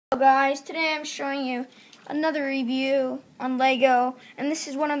Hello guys, today I'm showing you another review on Lego, and this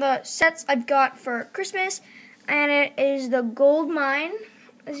is one of the sets I've got for Christmas, and it is the Gold Mine,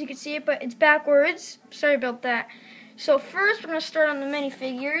 as you can see it, but it's backwards. Sorry about that. So first we're going to start on the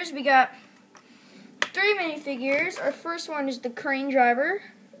minifigures. We got 3 minifigures. Our first one is the crane driver.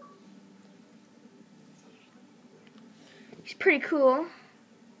 He's pretty cool.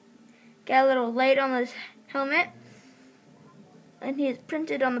 Got a little light on his helmet. And he is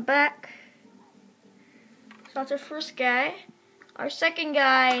printed on the back. So that's our first guy. Our second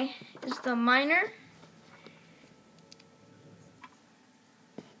guy is the miner.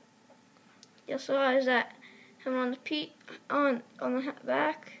 He also has that him on the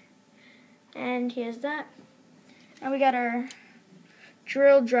back, and he has that. And we got our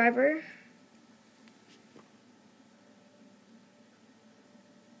drill driver.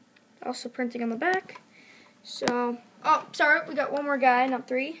 Also printing on the back. So, oh, sorry, we got one more guy, not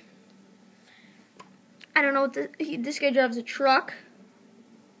 3. I don't know what this guy drives a truck.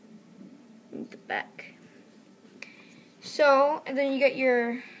 In the back. So, and then you got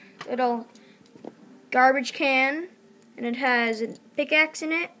your little garbage can, and it has a pickaxe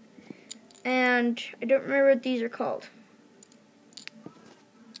in it, and I don't remember what these are called.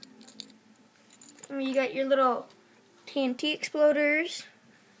 And you got your little TNT exploders,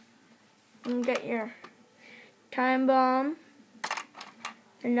 and you got your time bomb,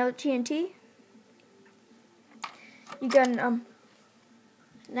 another TNT. You got an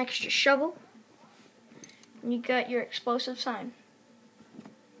extra shovel, and you got your explosive sign.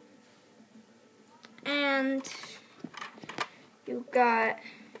 And you got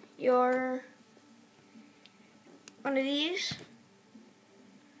your one of these.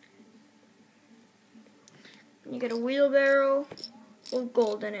 And you got a wheelbarrow with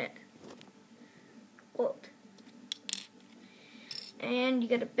gold in it. Gold. And you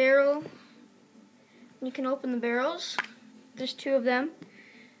got a barrel. You can open the barrels. There's 2 of them,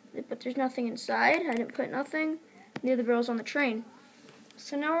 but there's nothing inside. I didn't put nothing. The other barrel's on the train.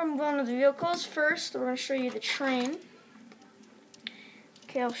 So now we're moving on to the vehicles. First, we're going to show you the train.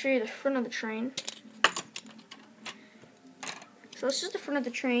 Okay, I'll show you the front of the train. So this is the front of the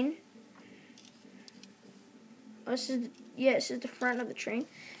train. This is the front of the train.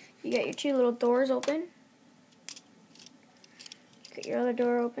 You got your 2 little doors open. Got your other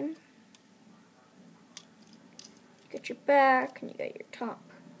door open. You got your back, and you got your top.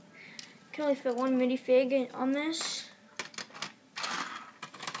 You can only fit 1 minifig on this.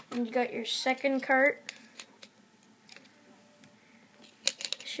 And you got your second cart.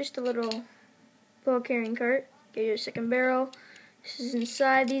 It's just a little ball carrying cart. Get your second barrel. This is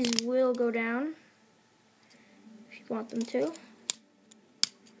inside. These will go down if you want them to.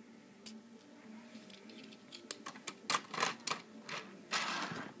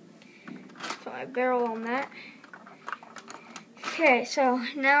 Put my barrel on that. Okay, so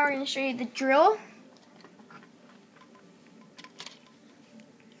now we're going to show you the drill.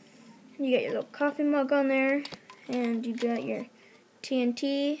 You got your little coffee mug on there, and you got your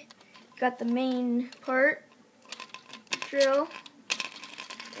TNT. You got the main part, drill,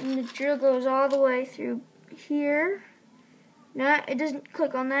 and the drill goes all the way through here. Now it doesn't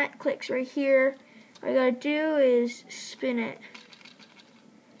click on that; it clicks right here. All you gotta do is spin it.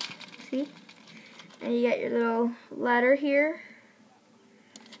 See? And you got your little ladder here.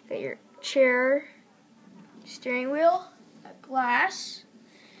 Got your chair, steering wheel, a glass.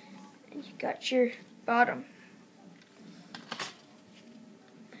 And you got your bottom.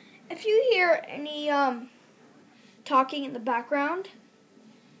 If you hear any talking in the background,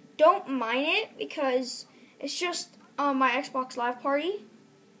 don't mind it, because it's just my Xbox Live Party,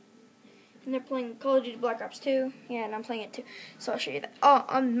 and they're playing Call of Duty Black Ops 2. Yeah, and I'm playing it too, so I'll show you that.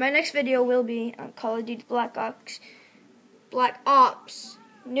 My next video will be on Call of Duty Black Ops,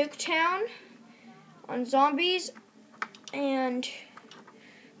 Nuketown, on zombies, and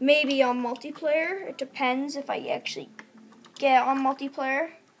maybe on multiplayer. It depends if I actually get on multiplayer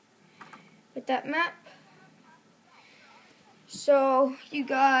with that map. So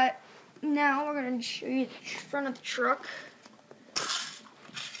now we're going to show you the front of the truck.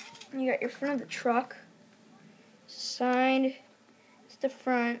 You got your front of the truck. Side, it's the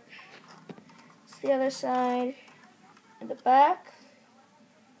front. It's the other side. And the back.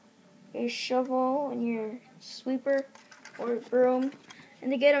 Your shovel and your sweeper or broom.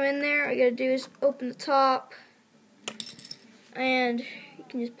 And to get them in there, all you gotta do is open the top, and you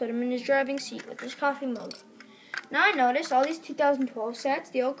can just put him in his driving seat with his coffee mug. Now I noticed all these 2012 sets,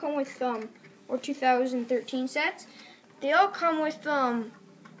 they all come with or 2013 sets, they all come with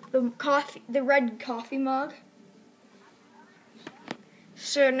the red coffee mug.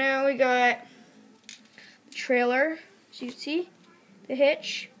 So now we got the trailer, as you can see, the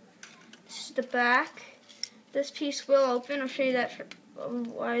hitch. This is the back. This piece will open. I'll show you that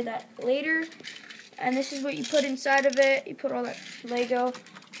why that later. And this is what you put inside of it. You put all that Lego.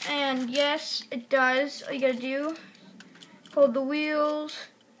 And yes, it does. All you gotta do, hold the wheels,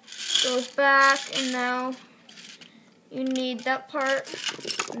 goes back, and now you need that part,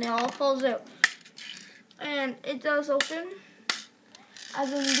 and it all falls out. And it does open,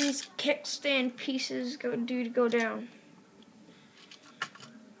 as in these kickstand pieces go down.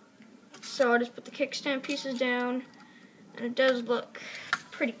 So I just put the kickstand pieces down, and it does look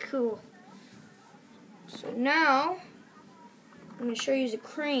pretty cool. So now I'm going to show you the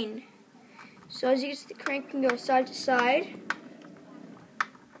crane. So as you can see, the crane can go side to side.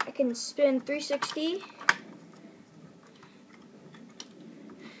 I can spin 360.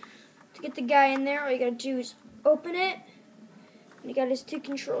 To get the guy in there, all you gotta do is open it. You got his two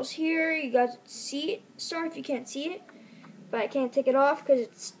controls here. You got seat. Sorry if you can't see it, but I can't take it off because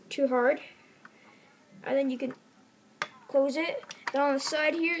it's too hard. And then you can close it. Then on the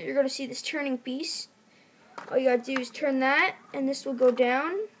side here, you're gonna see this turning piece. All you gotta do is turn that, and this will go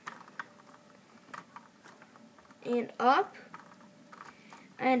down and up.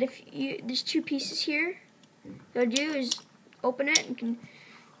 And if there's two pieces here, all you gotta do is open it, and you can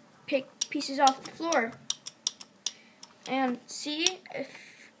pick pieces off the floor. And see,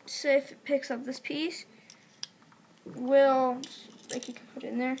 say if it picks up this piece, like you can put it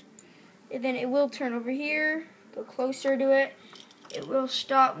in there, and then it will turn over here, go closer to it. It will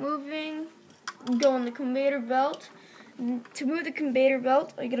stop moving, go on the conveyor belt. And to move the conveyor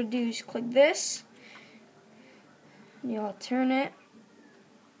belt, all you gotta do is click this, and you'll turn it.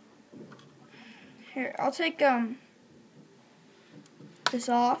 Here, I'll take this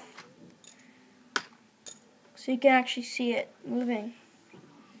off so you can actually see it moving.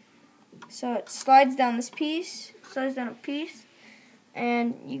 So it slides down this piece, slides down a piece,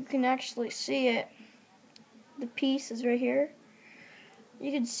 and you can actually see it. The piece is right here.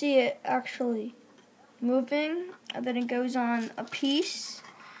 You can see it actually moving, and then it goes on a piece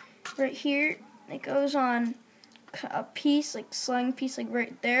right here. It goes on a piece, like sliding piece, like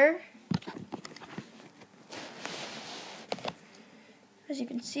right there. As you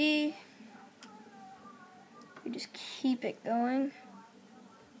can see, you just keep it going.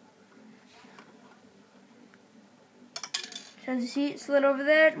 So as you see, it slid over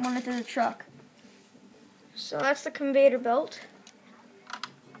there and went into the truck. So that's the conveyor belt.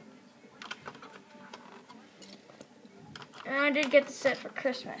 And I did get the set for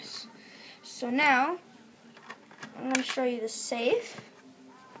Christmas. So now, I'm going to show you the safe,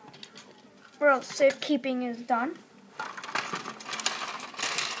 where all the safekeeping is done.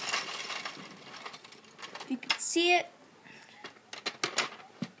 You can see it.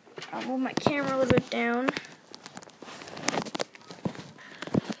 I'll move my camera a little bit down.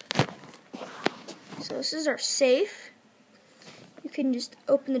 So this is our safe. You can just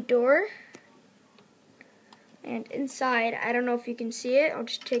open the door. And inside, I don't know if you can see it. I'll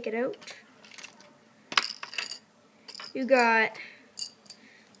just take it out. You got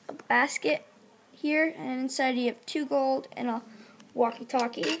a basket here, and inside you have 2 gold and a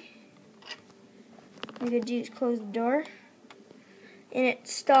walkie-talkie. All you gotta do is close the door, and it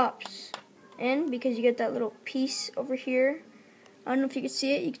stops in because you get that little piece over here. I don't know if you can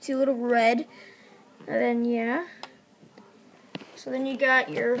see it. You can see a little red, and then yeah. So then you got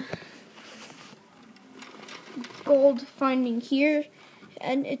your gold finding here,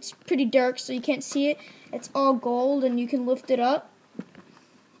 and it's pretty dark, so you can't see it. It's all gold, and you can lift it up.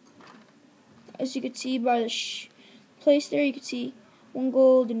 As you can see by the place there, you can see 1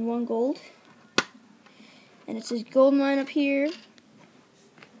 gold and 1 gold. And it says gold mine up here.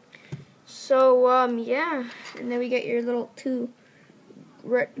 So, yeah. And then we get your little 2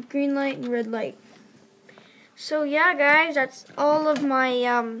 green light and red light. So, yeah, guys, that's all of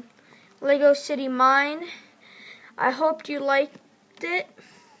my Lego City Mine. I hope you liked it.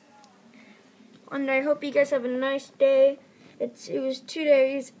 And I hope you guys have a nice day. It was 2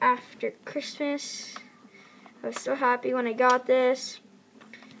 days after Christmas. I was so happy when I got this.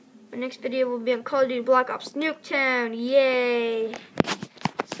 My next video will be on Call of Duty Black Ops Nuketown. Yay!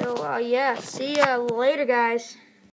 So, yeah, see ya later, guys.